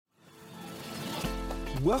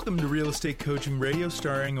Welcome to Real Estate Coaching Radio,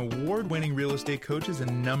 starring award-winning real estate coaches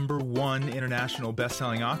and #1 international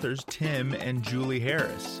best-selling authors, Tim and Julie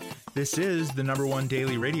Harris. This is the #1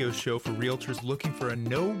 daily radio show for realtors looking for a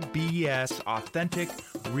no BS, authentic,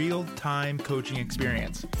 real-time coaching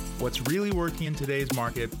experience. What's really working in today's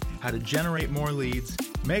market, how to generate more leads,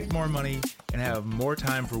 make more money, and have more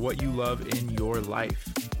time for what you love in your life.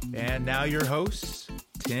 And now your hosts,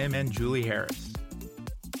 Tim and Julie Harris.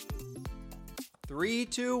 3,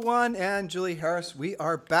 2, 1, and Julie Harris, we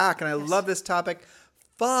are back, and I love this topic.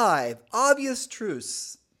 5 obvious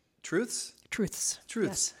truths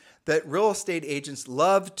Yes. that real estate agents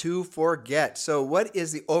love to forget. So what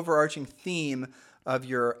is the overarching theme of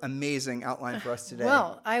your amazing outline for us today?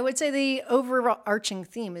 Well, I would say the overarching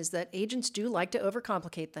theme is that agents do like to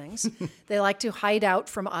overcomplicate things. They like to hide out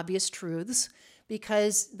from obvious truths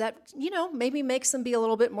because that, maybe makes them be a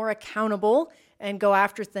little bit more accountable and go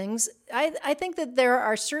after things. I think that there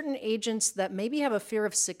are certain agents that maybe have a fear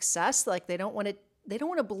of success, like they don't want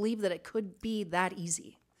to believe that it could be that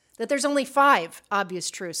easy. That there's only 5 obvious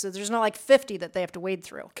truths, so there's not like 50 that they have to wade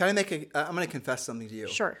through. Can I I'm going to confess something to you.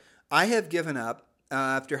 Sure. I have given up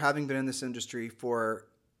after having been in this industry for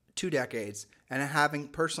 2 decades and having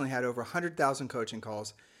personally had over 100,000 coaching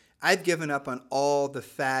calls. I've given up on all the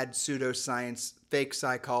fad pseudoscience, fake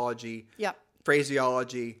psychology,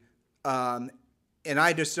 phraseology, and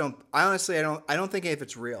I just don't. I honestly don't think if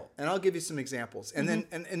it's real. And I'll give you some examples. And then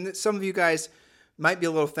and some of you guys might be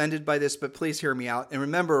a little offended by this, but please hear me out and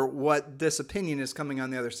remember what this opinion is coming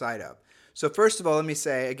on the other side of. So first of all, let me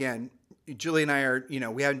say again, Julie and I are,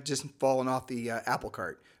 we haven't just fallen off the apple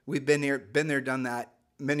cart. We've been there, done that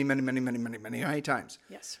many times.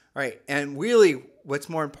 Yes. All right. And really, what's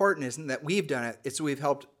more important isn't that we've done it. It's we've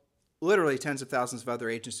helped literally tens of thousands of other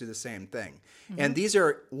agents do the same thing. And these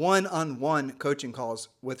are one-on-one coaching calls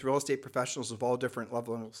with real estate professionals of all different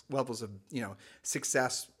levels of,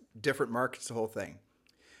 success, different markets, the whole thing.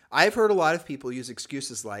 I've heard a lot of people use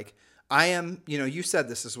excuses like, I am, you said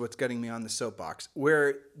this is what's getting me on the soapbox,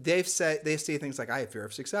 where they say things like, I have fear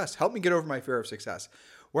of success. Help me get over my fear of success.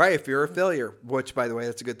 Or I have fear of failure, which, by the way,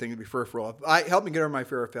 that's a good thing to be fearful of. Help me get over my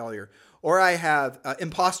fear of failure. Or I have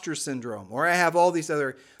imposter syndrome. Or I have all these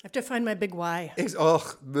other... I have to find my big why.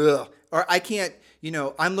 Or I can't,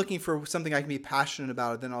 I'm looking for something I can be passionate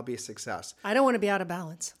about, then I'll be a success. I don't want to be out of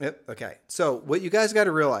balance. Yep. Okay. So what you guys got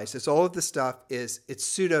to realize is all of this stuff it's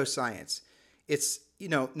pseudoscience. It's,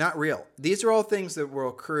 not real. These are all things that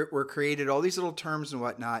were created, all these little terms and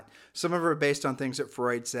whatnot. Some of them are based on things that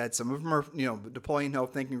Freud said. Some of them are, Napoleon Hill,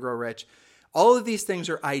 Think and Grow Rich. All of these things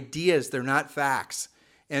are ideas. They're not facts.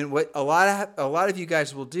 And what a lot of you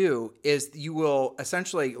guys will do is you will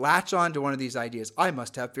essentially latch on to one of these ideas. I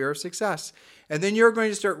must have fear of success. And then you're going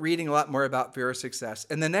to start reading a lot more about fear of success.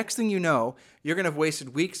 And the next thing you know, you're going to have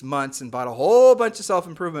wasted weeks, months, and bought a whole bunch of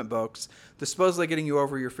self-improvement books, supposedly getting you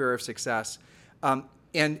over your fear of success.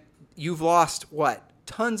 And you've lost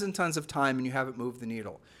tons and tons of time, and you haven't moved the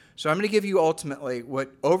needle. So I'm going to give you ultimately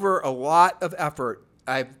what over a lot of effort,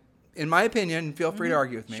 in my opinion, feel free to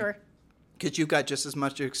argue with me. Sure. Because you've got just as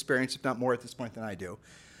much experience, if not more at this point than I do,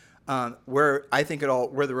 where I think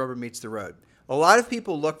where the rubber meets the road. A lot of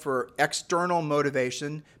people look for external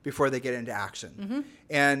motivation before they get into action.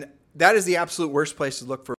 And that is the absolute worst place to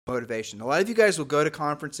look for motivation. A lot of you guys will go to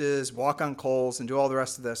conferences, walk on coals, and do all the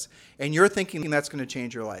rest of this, and you're thinking that's going to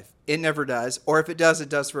change your life. It never does, or if it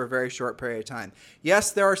does for a very short period of time.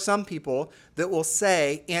 Yes, there are some people that will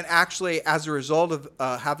say, and actually as a result of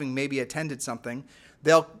having maybe attended something,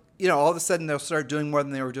 they'll, all of a sudden they'll start doing more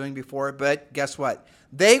than they were doing before, but guess what?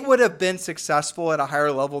 They would have been successful at a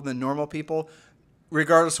higher level than normal people,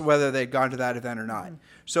 regardless of whether they'd gone to that event or not.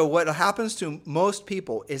 So what happens to most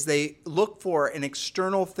people is they look for an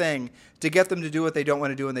external thing to get them to do what they don't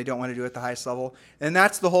want to do, and they don't want to do at the highest level. And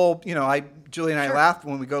that's the whole, Julie and I laugh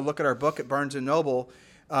when we go look at our book at Barnes & Noble.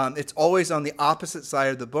 It's always on the opposite side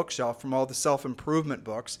of the bookshelf from all the self-improvement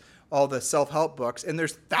books, all the self-help books, and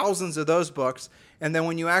there's thousands of those books. And then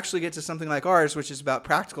when you actually get to something like ours, which is about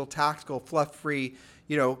practical, tactical, fluff-free,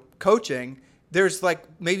 coaching, there's like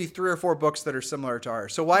maybe 3 or 4 books that are similar to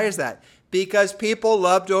ours. So why is that? Because people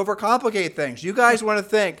love to overcomplicate things. You guys want to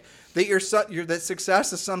think that that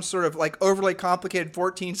success is some sort of like overly complicated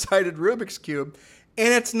 14-sided Rubik's Cube,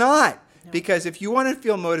 and it's not. No. Because if you want to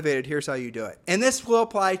feel motivated, here's how you do it. And this will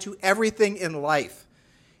apply to everything in life.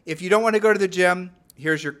 If you don't want to go to the gym,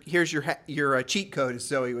 here's your cheat code, as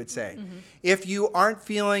Zoe would say. If you aren't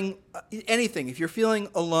feeling anything, if you're feeling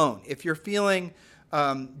alone, if you're feeling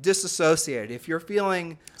disassociated, if you're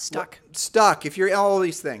feeling stuck, if you're all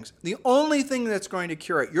these things, the only thing that's going to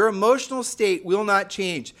cure it, your emotional state will not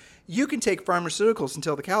change. You can take pharmaceuticals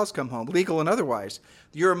until the cows come home, legal and otherwise.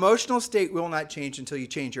 Your emotional state will not change until you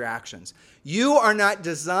change your actions. You are not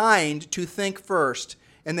designed to think first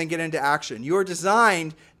and then get into action. You are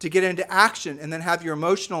designed to get into action and then have your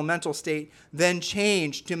emotional mental state then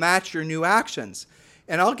change to match your new actions.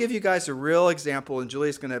 And I'll give you guys a real example, and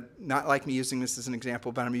Julie's going to not like me using this as an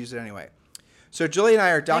example, but I'm going to use it anyway. So Julie and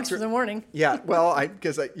I are Thanks for the warning. Yeah, well,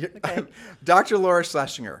 Okay. Dr. Laura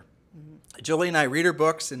Schlesinger. Julie and I read her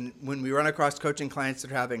books, and when we run across coaching clients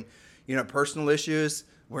that are having, personal issues,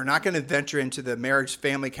 we're not going to venture into the marriage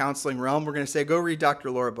family counseling realm. We're going to say, go read Dr.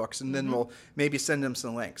 Laura books, and then we'll maybe send them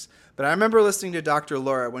some links. But I remember listening to Dr.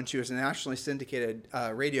 Laura when she was a nationally syndicated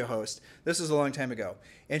radio host. This was a long time ago.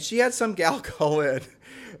 And she had some gal call in.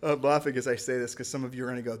 I'm laughing as I say this because some of you are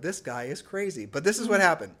going to go, this guy is crazy. But this is what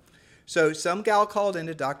happened. So some gal called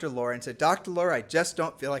into Dr. Laura and said, Dr. Laura, I just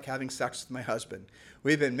don't feel like having sex with my husband.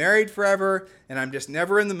 We've been married forever, and I'm just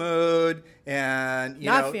never in the mood. And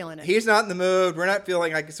feeling it. He's not in the mood. We're not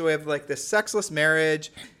feeling like, so we have like this sexless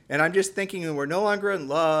marriage. And I'm just thinking that we're no longer in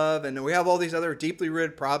love, and we have all these other deeply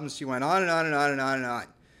rooted problems. She went on and on and on and on and on. All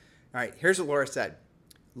right, here's what Laura said.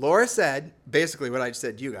 Laura said, basically what I just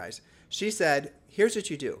said to you guys. She said, here's what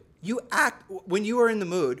you do. You act when you were in the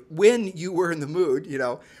mood.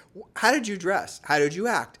 How did you dress? How did you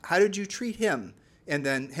act? How did you treat him? And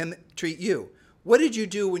then him treat you? What did you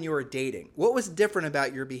do when you were dating? What was different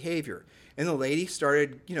about your behavior? And the lady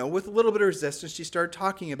started, with a little bit of resistance, she started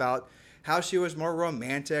talking about how she was more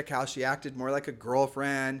romantic, how she acted more like a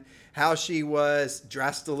girlfriend, how she was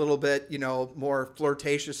dressed a little bit, more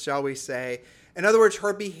flirtatious, shall we say. In other words,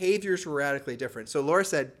 her behaviors were radically different. So Laura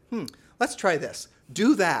said, let's try this.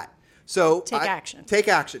 Do that. So Take action. Take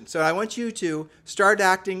action. So I want you to start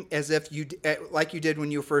acting as if like you did when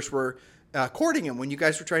you first were courting him, when you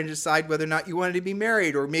guys were trying to decide whether or not you wanted to be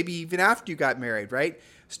married, or maybe even after you got married, right?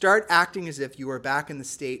 Start acting as if you were back in the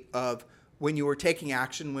state of when you were taking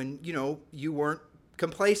action, when, you weren't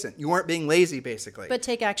complacent. You weren't being lazy, basically. But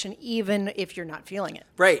take action even if you're not feeling it.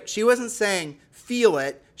 Right. She wasn't saying feel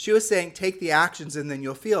it. She was saying take the actions and then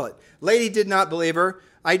you'll feel it. Lady did not believe her.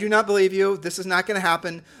 I do not believe you. This is not going to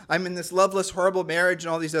happen. I'm in this loveless, horrible marriage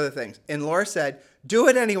and all these other things. And Laura said, do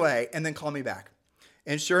it anyway and then call me back.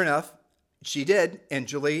 And sure enough, she did. And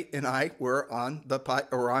Julie and I were on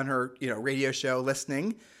on her radio show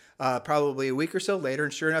listening probably a week or so later.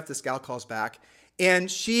 And sure enough, this gal calls back. And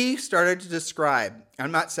she started to describe,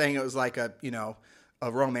 I'm not saying it was like a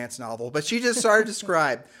romance novel, but she just started to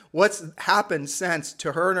describe what's happened since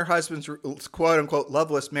to her and her husband's quote unquote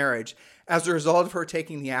loveless marriage as a result of her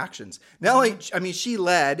taking the actions. Not only, she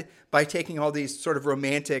led by taking all these sort of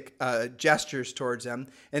romantic gestures towards him,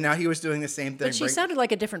 and now he was doing the same thing. But she sounded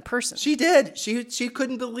like a different person. She did. She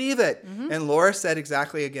couldn't believe it. And Laura said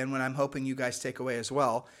exactly again what I'm hoping you guys take away as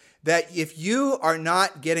well, that if you are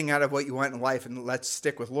not getting out of what you want in life, and let's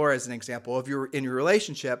stick with Laura as an example, if you're in your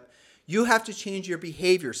relationship, you have to change your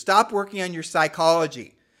behavior. Stop working on your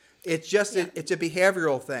psychology. It's just it's a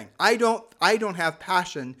behavioral thing. I don't have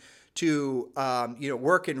passion to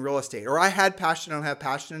work in real estate, or I had passion, I don't have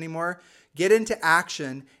passion anymore. Get into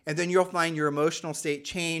action, and then you'll find your emotional state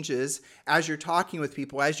changes as you're talking with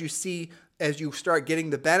people, as you start getting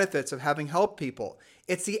the benefits of having helped people.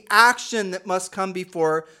 It's the action that must come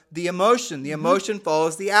before the emotion. The emotion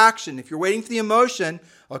follows the action. If you're waiting for the emotion,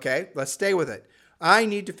 okay, let's stay with it. I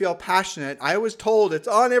need to feel passionate. I was told it's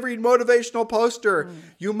on every motivational poster.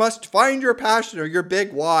 You must find your passion or your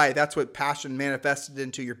big why. That's what passion manifested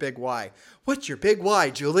into, your big why. What's your big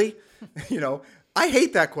why, Julie? I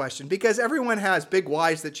hate that question because everyone has big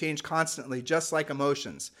whys that change constantly, just like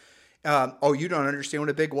emotions. You don't understand what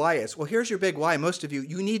a big why is. Well, here's your big why. Most of you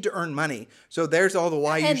need to earn money. So there's all the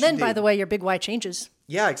why you should do. And then, by the way, your big why changes.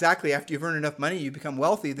 Yeah, exactly. After you've earned enough money, you become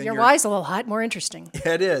wealthy. Then your why's a lot more interesting.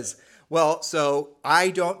 It is. Well, so I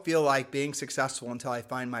don't feel like being successful until I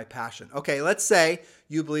find my passion. Okay, let's say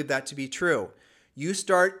you believe that to be true. You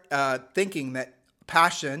start thinking that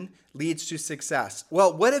passion leads to success.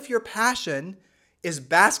 Well, what if your passion is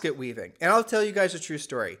basket weaving? And I'll tell you guys a true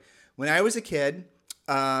story. When I was a kid,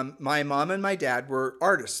 my mom and my dad were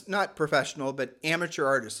artists, not professional, but amateur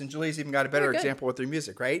artists. And Julie's even got a better example with their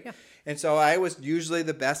music, right? Yeah. And so I was usually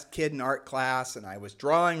the best kid in art class, and I was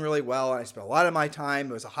drawing really well, and I spent a lot of my time.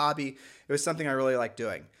 It was a hobby. It was something I really liked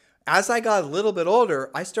doing. As I got a little bit older,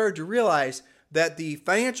 I started to realize that the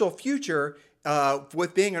financial future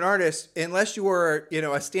with being an artist, unless you were, a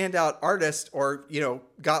standout artist or,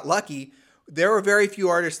 got lucky, there were very few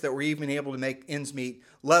artists that were even able to make ends meet,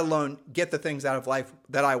 let alone get the things out of life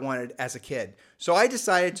that I wanted as a kid. So I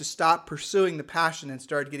decided to stop pursuing the passion and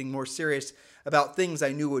started getting more serious about things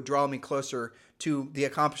I knew would draw me closer to the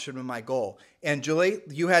accomplishment of my goal. And Julie,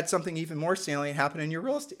 you had something even more salient happen in your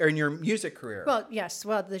real estate or in your music career. Well, yes.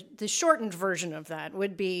 Well, the shortened version of that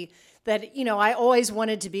would be that, I always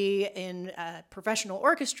wanted to be in a professional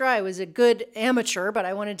orchestra. I was a good amateur, but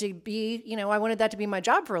I wanted to be, I wanted that to be my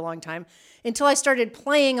job for a long time until I started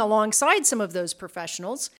playing alongside some of those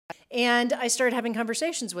professionals. And I started having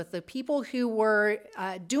conversations with the people who were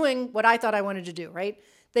doing what I thought I wanted to do, right?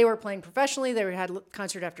 They were playing professionally. They had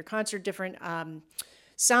concert after concert, different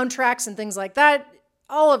soundtracks and things like that,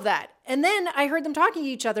 all of that. And then I heard them talking to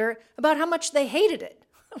each other about how much they hated it.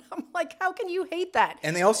 I'm like, how can you hate that?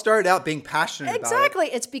 And they all started out being passionate about it. Exactly.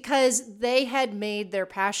 It's because they had made their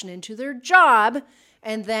passion into their job,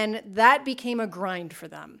 and then that became a grind for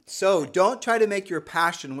them. So don't try to make your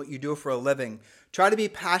passion what you do for a living. Try to be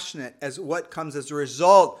passionate as what comes as a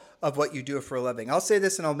result of what you do for a living. I'll say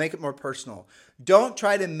this and I'll make it more personal. Don't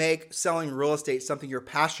try to make selling real estate something you're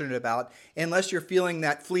passionate about. Unless you're feeling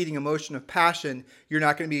that fleeting emotion of passion, you're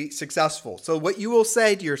not going to be successful. So what you will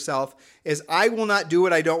say to yourself is, I will not do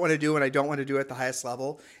what I don't want to do and I don't want to do it at the highest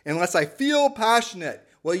level unless I feel passionate.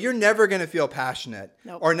 Well, you're never going to feel passionate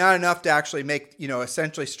or not enough to actually make,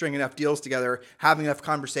 essentially string enough deals together, having enough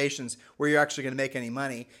conversations where you're actually going to make any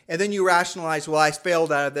money. And then you rationalize, well, I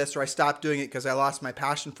failed out of this or I stopped doing it because I lost my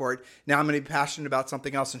passion for it. Now I'm going to be passionate about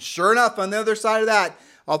something else. And sure enough, on the other side of that,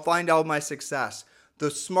 I'll find all my success.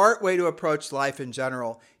 The smart way to approach life in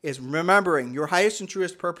general is remembering your highest and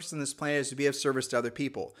truest purpose on this planet is to be of service to other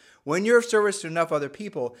people. When you're of service to enough other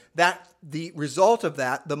people, that the result of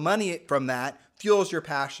that, the money from that, fuels your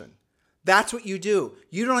passion. That's what you do.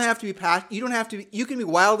 You don't have to be passionate. You can be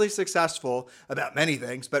wildly successful about many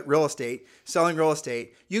things, but real estate, selling real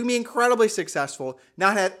estate, you can be incredibly successful,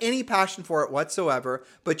 not have any passion for it whatsoever,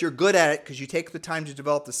 but you're good at it because you take the time to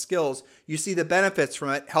develop the skills. You see the benefits from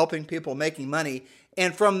it, helping people, making money.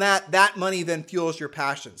 And from that money then fuels your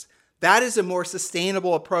passions. That is a more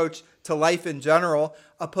sustainable approach to life in general,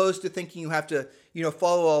 opposed to thinking you have to,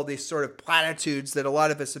 follow all these sort of platitudes that a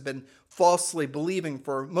lot of us have been falsely believing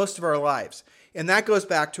for most of our lives. And that goes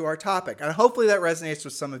back to our topic. And hopefully that resonates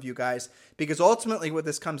with some of you guys, because ultimately what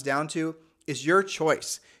this comes down to is your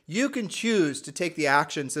choice. You can choose to take the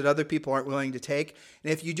actions that other people aren't willing to take.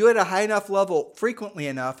 And if you do it at a high enough level, frequently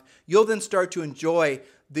enough, you'll then start to enjoy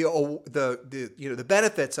the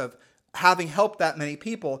benefits of having helped that many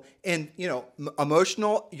people. And your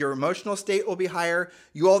emotional state will be higher.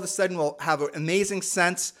 You all of a sudden will have an amazing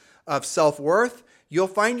sense of self-worth. You'll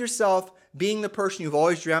find yourself being the person you've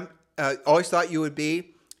always dreamt, always thought you would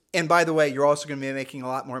be. And by the way, you're also going to be making a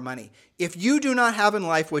lot more money. If you do not have in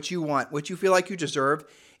life what you want, what you feel like you deserve,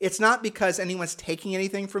 it's not because anyone's taking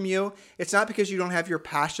anything from you. It's not because you don't have your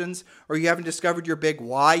passions or you haven't discovered your big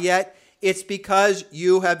why yet. It's because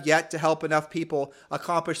you have yet to help enough people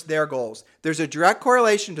accomplish their goals. There's a direct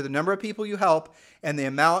correlation to the number of people you help and the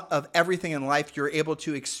amount of everything in life you're able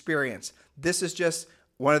to experience. This is just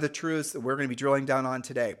one of the truths that we're going to be drilling down on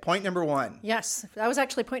today. Point number 1. Yes, that was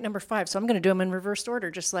actually point number 5. So I'm going to do them in reverse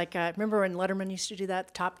order, just like, remember when Letterman used to do that,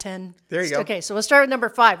 the top 10? There you go. Okay, so we'll start with number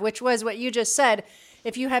 5, which was what you just said.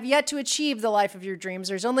 If you have yet to achieve the life of your dreams,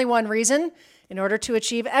 there's only one reason. In order to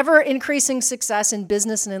achieve ever-increasing success in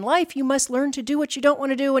business and in life, you must learn to do what you don't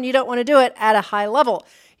want to do when you don't want to do it at a high level.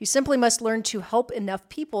 You simply must learn to help enough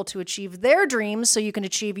people to achieve their dreams so you can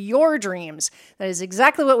achieve your dreams. That is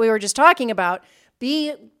exactly what we were just talking about.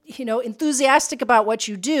 Be, enthusiastic about what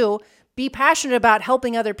you do. Be passionate about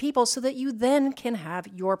helping other people so that you then can have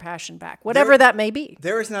your passion back, whatever that may be.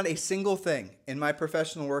 There is not a single thing in my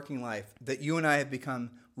professional working life that you and I have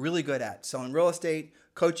become really good at. Selling real estate,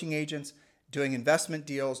 coaching agents, doing investment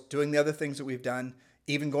deals, doing the other things that we've done,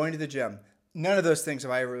 even going to the gym. None of those things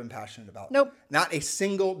have I ever been passionate about. Nope. Not a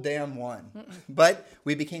single damn one. But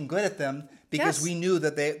we became good at them because we knew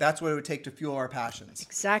that that's what it would take to fuel our passions.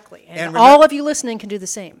 Exactly. And all of you listening can do the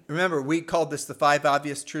same. Remember, we called this the 5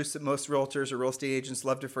 obvious truths that most realtors or real estate agents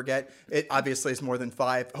love to forget. It obviously is more than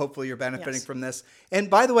 5. Hopefully you're benefiting from this. And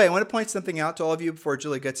by the way, I want to point something out to all of you before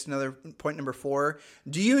Julie gets to another point number 4.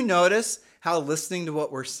 Do you notice how listening to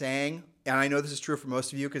what we're saying, and I know this is true for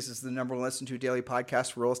most of you because this is the number 1 listened to daily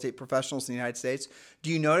podcast for real estate professionals in the United States.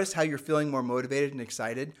 Do you notice how you're feeling more motivated and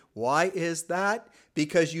excited? Why is that?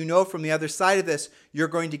 Because you know from the other side of this, you're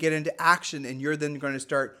going to get into action and you're then going to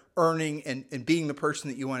start earning and being the person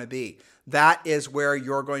that you want to be. That is where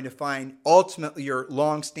you're going to find ultimately your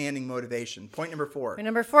long-standing motivation. Point number 4. Point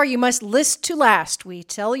number 4, you must list to last. We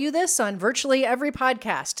tell you this on virtually every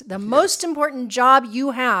podcast. The most important job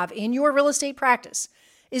you have in your real estate practice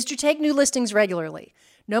is to take new listings regularly.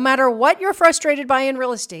 No matter what you're frustrated by in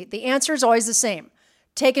real estate, the answer is always the same.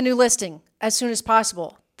 Take a new listing as soon as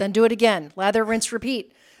possible. then do it again. Lather, rinse,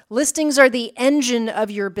 repeat. Listings are the engine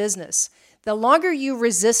of your business. The longer you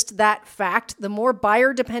resist that fact, the more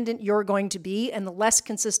buyer dependent you're going to be and the less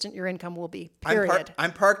consistent your income will be, period.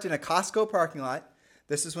 I'm parked in a Costco parking lot.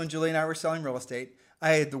 This is when Julie and I were selling real estate.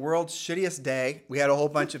 I had the world's shittiest day. We had a whole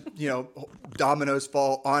bunch of, dominoes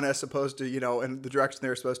fall on us opposed to, in the direction they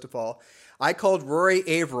were supposed to fall. I called Rory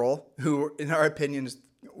Averill, who in our opinion is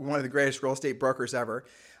one of the greatest real estate brokers ever.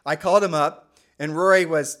 I called him up and Rory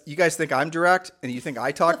was, you guys think I'm direct and you think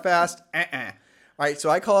I talk fast? All right,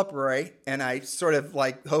 so I call up Roy, and I sort of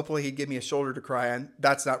hopefully he'd give me a shoulder to cry on.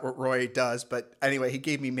 That's not what Roy does, but anyway, he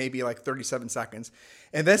gave me maybe 37 seconds.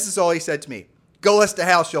 And this is all he said to me. Go list a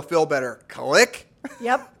house, you'll feel better. Click.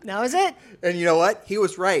 Yep, that was it. And you know what? He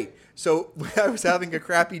was right. So when I was having a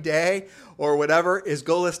crappy day or whatever, is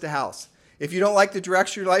go list a house. If you don't like the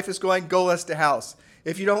direction your life is going, go list a house.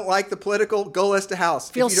 If you don't like the political, go list a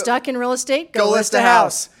house. Feel stuck in real estate? Go list a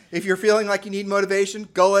house. If you're feeling like you need motivation,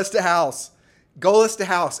 go list a house. Go list a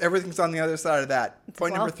house. Everything's on the other side of that.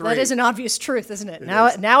 Point number 3. That is an obvious truth, isn't it?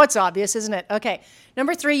 Now it's obvious, isn't it? Okay.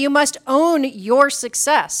 Number 3, you must own your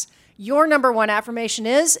success. Your number 1 affirmation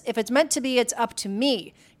is, if it's meant to be, it's up to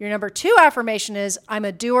me. Your number 2 affirmation is, I'm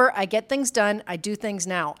a doer. I get things done. I do things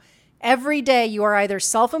now. Every day you are either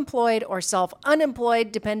self-employed or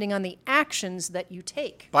self-unemployed, depending on the actions that you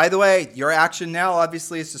take. By the way, your action now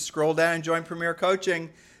obviously is to scroll down and join Premier Coaching.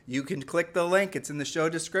 You can click the link. It's in the show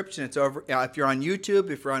description. It's over. If you're on YouTube,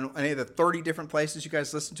 if you're on any of the 30 different places you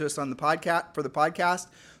guys listen to us on the podcast for the podcast,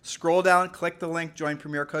 scroll down, click the link, join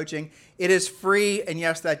Premier Coaching. It is free, and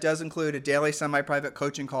yes, that does include a daily semi-private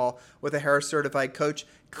coaching call with a Harris certified coach.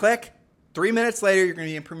 Click. 3 minutes later, you're going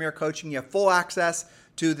to be in Premier Coaching. You have full access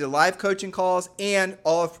to the live coaching calls and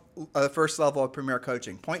all of the first level of Premier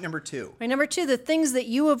Coaching. Point number 2. Point number 2, the things that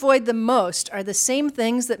you avoid the most are the same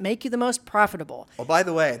things that make you the most profitable. Well, by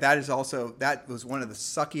the way, that was one of the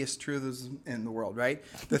suckiest truths in the world, right?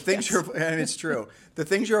 The things and it's true. The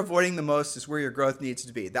things you're avoiding the most is where your growth needs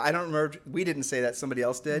to be. I don't remember, we didn't say that, somebody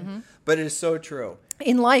else did, but it is so true.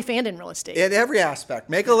 In life and in real estate. In every aspect.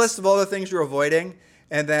 Make a list of all the things you're avoiding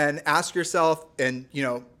and then ask yourself and,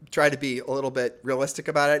 try to be a little bit realistic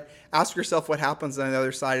about it. Ask yourself what happens on the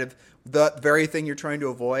other side of the very thing you're trying to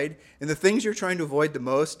avoid. And the things you're trying to avoid the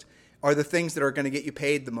most are the things that are going to get you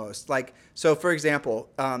paid the most. So for example,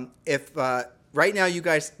 if right now you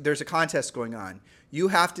guys, there's a contest going on. You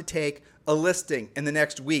have to take a listing in the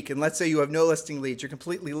next week. And let's say you have no listing leads. You're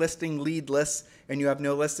completely listing leadless and you have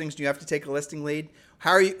no listings. You have to take a listing lead.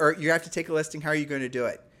 You have to take a listing. How are you going to do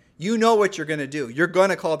it? You know what you're going to do. You're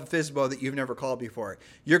going to call the FSBO that you've never called before.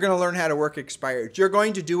 You're going to learn how to work expired. You're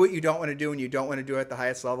going to do what you don't want to do and you don't want to do it at the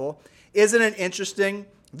highest level. Isn't it interesting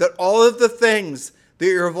that all of the things that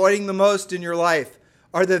you're avoiding the most in your life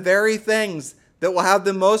are the very things that will have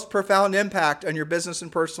the most profound impact on your business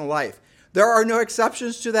and personal life? There are no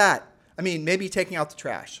exceptions to that. I mean, maybe taking out the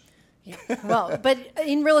trash. Yeah. Well, but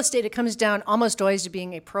in real estate, it comes down almost always to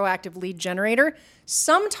being a proactive lead generator.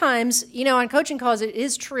 Sometimes, on coaching calls, it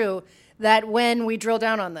is true that when we drill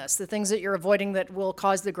down on this, the things that you're avoiding that will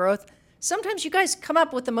cause the growth, sometimes you guys come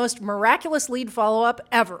up with the most miraculous lead follow-up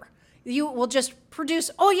ever. You will just produce,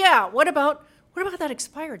 oh yeah, what about that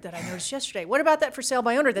expired that I noticed yesterday? What about that for sale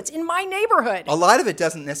by owner that's in my neighborhood? A lot of it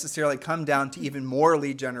doesn't necessarily come down to even more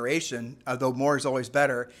lead generation, although more is always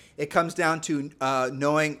better. It comes down to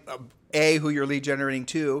knowing, A, who you're lead generating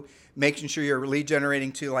to, making sure you're lead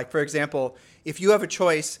generating to, for example, if you have a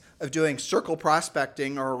choice of doing circle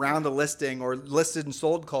prospecting or around a listing or listed and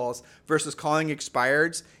sold calls versus calling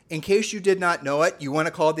expireds, in case you did not know it, you want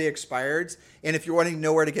to call the expireds. And if you're wanting to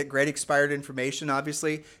know where to get great expired information,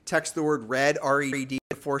 obviously, text the word RED, R-E-D,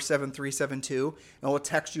 47372, and we'll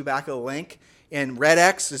text you back a link. And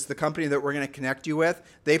RedX is the company that we're going to connect you with.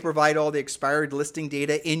 They provide all the expired listing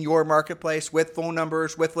data in your marketplace with phone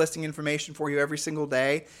numbers, with listing information for you every single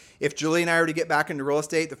day. If Julie and I were to get back into real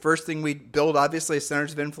estate, the first thing we'd build, obviously, is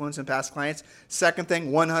centers of influence and past clients. Second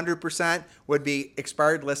thing, 100%, would be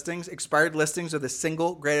expired listings. Expired listings are the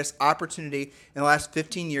single greatest opportunity in the last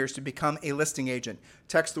 15 years to become a listing agent.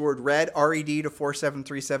 Text the word RED, R-E-D, to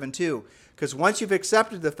 47372. Because once you've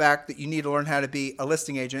accepted the fact that you need to learn how to be a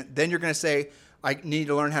listing agent, then you're going to say, I need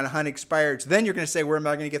to learn how to hunt expireds. Then you're going to say, where am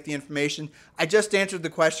I going to get the information? I just answered the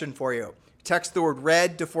question for you. Text the word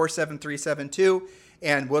RED to 47372,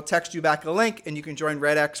 and we'll text you back a link, and you can join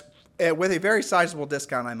RedX with a very sizable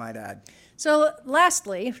discount, I might add. So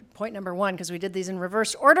lastly, point number 1, because we did these in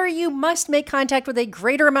reverse order, you must make contact with a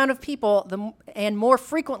greater amount of people and more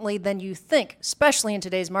frequently than you think, especially in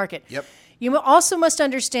today's market. Yep. You also must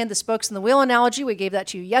understand the spokes in the wheel analogy. We gave that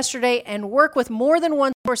to you yesterday, and work with more than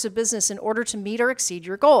one course of business in order to meet or exceed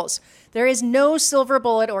your goals. There is no silver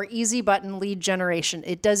bullet or easy button lead generation.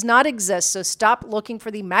 It does not exist, so stop looking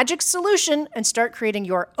for the magic solution and start creating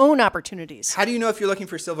your own opportunities. How do you know if you're looking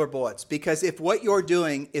for silver bullets? Because if what you're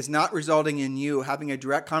doing is not resulting in you having a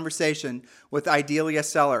direct conversation with ideally a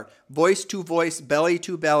seller, voice to voice, belly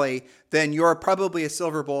to belly, then you're probably a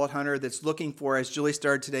silver bullet hunter that's looking for, as Julie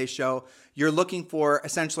started today's show, you're looking for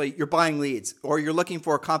essentially, you're buying leads or you're looking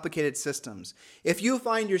for complicated systems. If you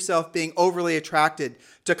find yourself being overly attracted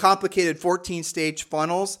to complicated 14-stage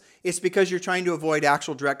funnels, it's because you're trying to avoid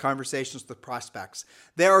actual direct conversations with prospects.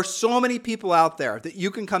 There are so many people out there that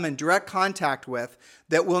you can come in direct contact with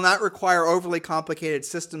that will not require overly complicated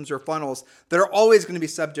systems or funnels that are always going to be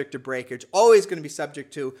subject to breakage, always going to be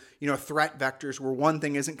subject to, threat vectors where one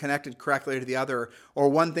thing isn't connected correctly to the other, or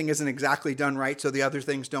one thing isn't exactly done right so the other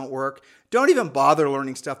things don't work. Don't even bother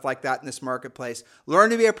learning stuff like that in this marketplace.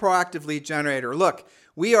 Learn to be a proactive lead generator. Look,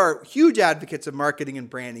 we are huge advocates of marketing and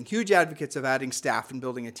branding, huge advocates of adding staff and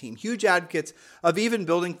building a team, huge advocates of even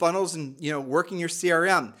building funnels and, working your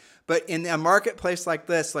CRM. But in a marketplace like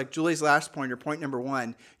this, like Julie's last point or point number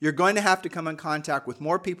one, you're going to have to come in contact with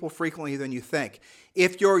more people frequently than you think.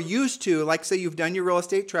 If you're used to, like say you've done your real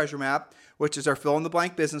estate treasure map, which is our fill in the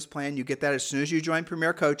blank business plan. You get that as soon as you join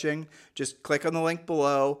Premier Coaching. Just click on the link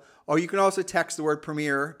below. Or you can also text the word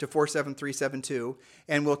Premier to 47372,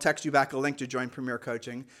 and we'll text you back a link to join Premier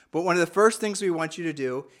Coaching. But one of the first things we want you to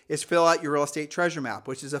do is fill out your real estate treasure map,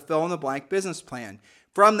 which is a fill in the blank business plan.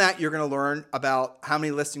 From that, you're going to learn about how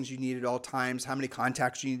many listings you need at all times, how many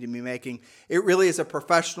contacts you need to be making. It really is a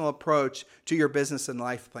professional approach to your business and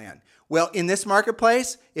life plan. Well, in this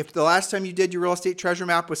marketplace, if the last time you did your real estate treasure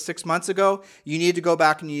map was 6 months ago, you need to go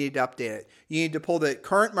back and you need to update it. You need to pull the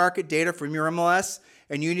current market data from your MLS,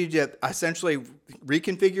 and you need to essentially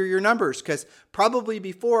reconfigure your numbers, because probably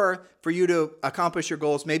before, for you to accomplish your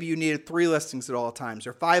goals, maybe you needed 3 listings at all times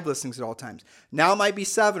or 5 listings at all times. Now it might be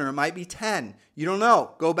 7 or it might be 10. You don't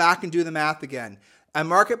know. Go back and do the math again. A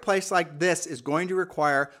marketplace like this is going to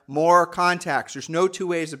require more contacts. There's no two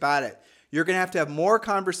ways about it. You're going to have more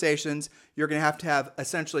conversations. You're going to have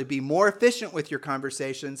essentially be more efficient with your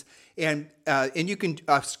conversations. And you can,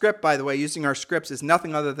 script, by the way, using our scripts is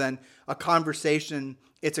nothing other than a conversation.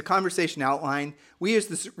 It's a conversation outline. We use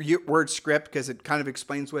this word script because it kind of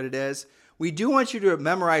explains what it is. We do want you to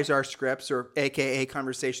memorize our scripts, or AKA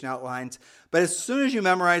conversation outlines. But as soon as you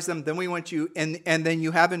memorize them, then we want you, and then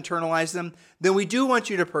you have internalized them, then we do want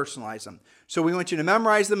you to personalize them. So we want you to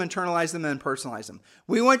memorize them, internalize them, and personalize them.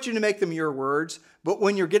 We want you to make them your words, but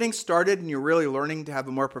when you're getting started and you're really learning to have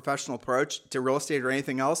a more professional approach to real estate or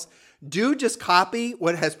anything else, do just copy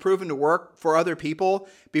what has proven to work for other people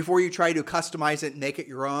before you try to customize it and make it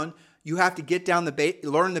your own. You have to get down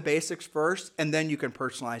learn the basics first, and then you can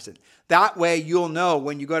personalize it. That way you'll know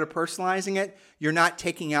when you go to personalizing it, you're not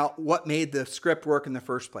taking out what made the script work in the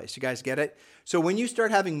first place. You guys get it? So when you start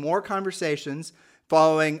having more conversations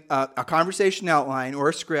following a conversation outline or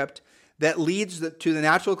a script that leads to the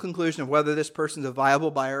natural conclusion of whether this person's a viable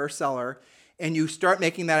buyer or seller, and you start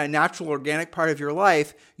making that a natural, organic part of your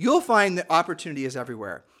life, you'll find that opportunity is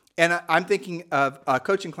everywhere. And I'm thinking of a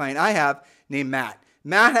coaching client I have named Matt.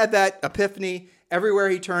 Matt had that epiphany. Everywhere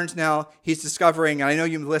he turns now, he's discovering, and I know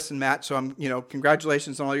you listen, Matt, so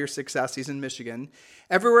congratulations on all your success. He's in Michigan.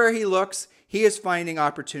 Everywhere he looks, he is finding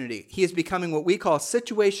opportunity. He is becoming what we call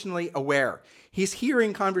situationally aware. He's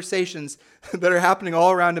hearing conversations that are happening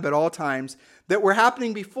all around him at all times that were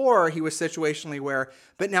happening before he was situationally aware,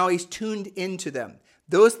 but now he's tuned into them.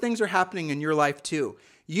 Those things are happening in your life too.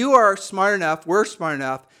 You are smart enough, we're smart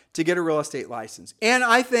enough to get a real estate license. And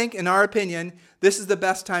I think, in our opinion, this is the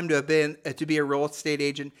best time to be a real estate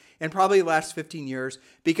agent in probably the last 15 years,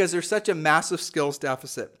 because there's such a massive skills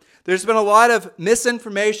deficit. There's been a lot of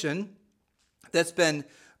misinformation that's been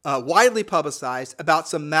widely publicized about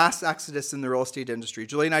some mass exodus in the real estate industry.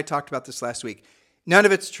 Julie and I talked about this last week. None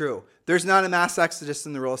of it's true. There's not a mass exodus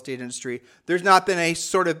in the real estate industry. There's not been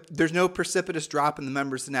there's no precipitous drop in the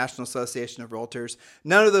members of the National Association of Realtors.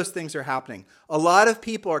 None of those things are happening. A lot of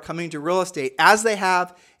people are coming to real estate as they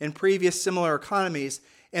have in previous similar economies,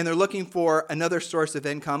 and they're looking for another source of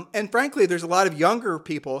income. And frankly, there's a lot of younger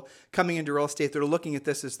people coming into real estate that are looking at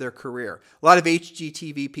this as their career. A lot of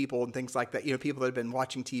HGTV people and things like that, people that have been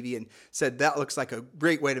watching TV and said, that looks like a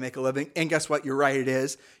great way to make a living. And guess what? You're right, it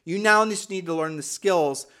is. You now just need to learn the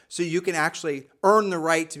skills so you can actually earn the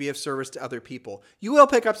right to be of service to other people. You will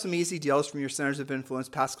pick up some easy deals from your centers of influence,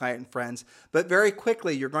 past client and friends, but very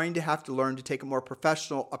quickly you're going to have to learn to take a more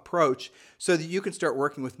professional approach so that you can start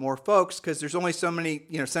working with more folks, because there's only so many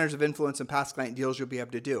centers of influence and past client deals you'll be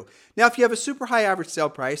able to do. Now, if you have a super high average sale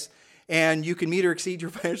price and you can meet or exceed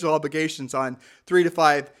your financial obligations on 3 to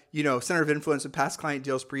 5, center of influence and past client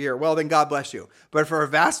deals per year, well, then God bless you. But for a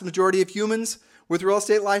vast majority of humans with real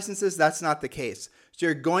estate licenses, that's not the case. So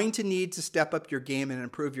you're going to need to step up your game and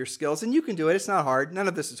improve your skills, and you can do it. It's not hard. None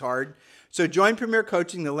of this is hard. So join Premier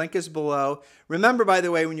Coaching. The link is below. Remember, by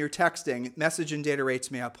the way, when you're texting, message and data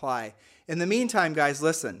rates may apply. In the meantime, guys,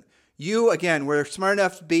 listen. You, again, were smart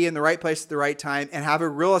enough to be in the right place at the right time and have a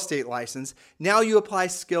real estate license. Now you apply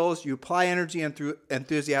skills, you apply energy and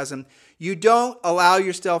enthusiasm. You don't allow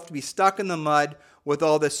yourself to be stuck in the mud with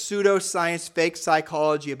all this pseudoscience, fake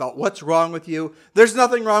psychology about what's wrong with you. There's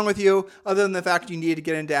nothing wrong with you other than the fact you need to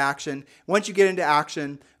get into action. Once you get into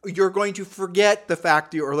action, you're going to forget the fact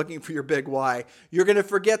that you are looking for your big why. You're going to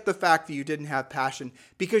forget the fact that you didn't have passion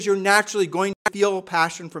because you're naturally going to feel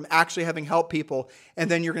passion from actually having helped people. And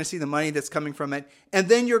then you're going to see the money that's coming from it. And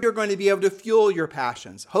then you're going to be able to fuel your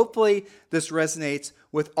passions. Hopefully this resonates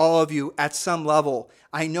with all of you at some level.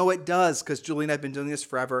 I know it does because Julie and I have been doing this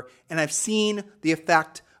forever. And I've seen the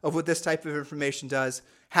effect of what this type of information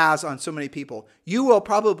has on so many people. You will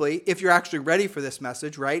probably, if you're actually ready for this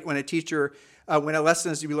message, right? When a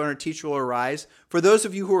lesson is to be learned, a teacher will arise. For those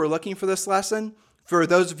of you who are looking for this lesson, for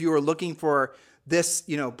those of you who are looking for this,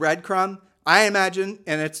 breadcrumb, I imagine,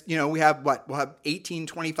 and it's, we'll have 18,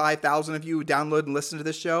 25,000 of you who download and listen to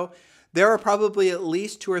this show. There are probably at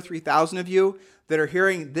least 2,000 or 3,000 of you that are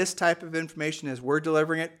hearing this type of information as we're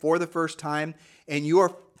delivering it for the first time, and you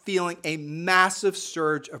are feeling a massive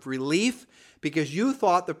surge of relief because you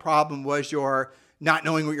thought the problem was your not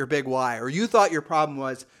knowing what your big why, or you thought your problem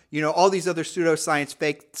was, all these other pseudoscience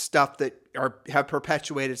fake stuff that have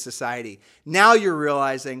perpetuated society. Now you're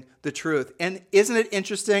realizing the truth. And isn't it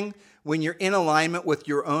interesting when you're in alignment with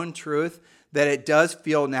your own truth that it does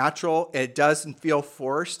feel natural, it doesn't feel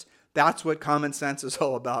forced? That's what common sense is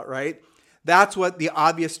all about, right? That's what the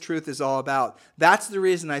obvious truth is all about. That's the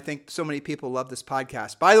reason I think so many people love this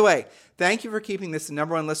podcast. By the way, thank you for keeping this the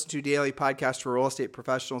number one listened to daily podcast for real estate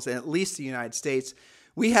professionals in at least the United States.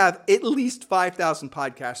 We have at least 5,000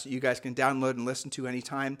 podcasts that you guys can download and listen to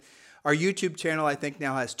anytime. Our YouTube channel, I think,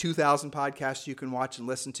 now has 2,000 podcasts you can watch and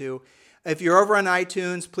listen to. If you're over on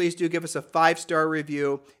iTunes, please do give us a 5-star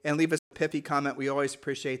review and leave us a pithy comment. We always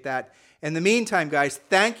appreciate that. In the meantime, guys,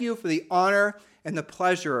 thank you for the honor and the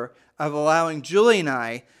pleasure of allowing Julie and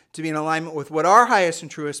I to be in alignment with what our highest and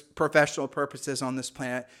truest professional purpose is on this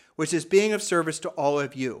planet, which is being of service to all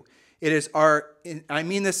of you. It is I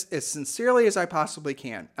mean this as sincerely as I possibly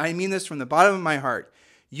can. I mean this from the bottom of my heart.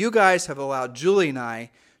 You guys have allowed Julie and I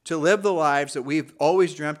to live the lives that we've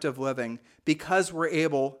always dreamt of living because we're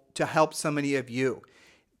able to help so many of you.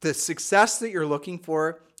 The success that you're looking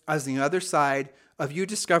for is the other side of you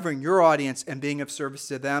discovering your audience and being of service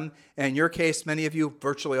to them. And in your case, many of you,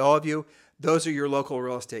 virtually all of you, those are your local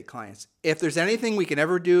real estate clients. If there's anything we can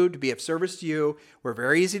ever do to be of service to you, we're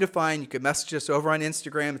very easy to find. You can message us over on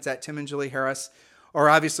Instagram. It's at Tim and Julie Harris. Or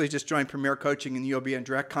obviously just join Premier Coaching and you'll be in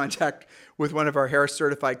direct contact with one of our Harris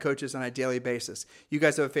certified coaches on a daily basis. You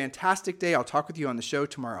guys have a fantastic day. I'll talk with you on the show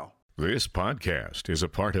tomorrow. This podcast is a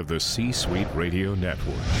part of the C-Suite Radio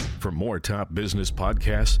Network. For more top business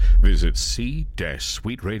podcasts, visit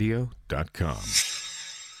c-suiteradio.com.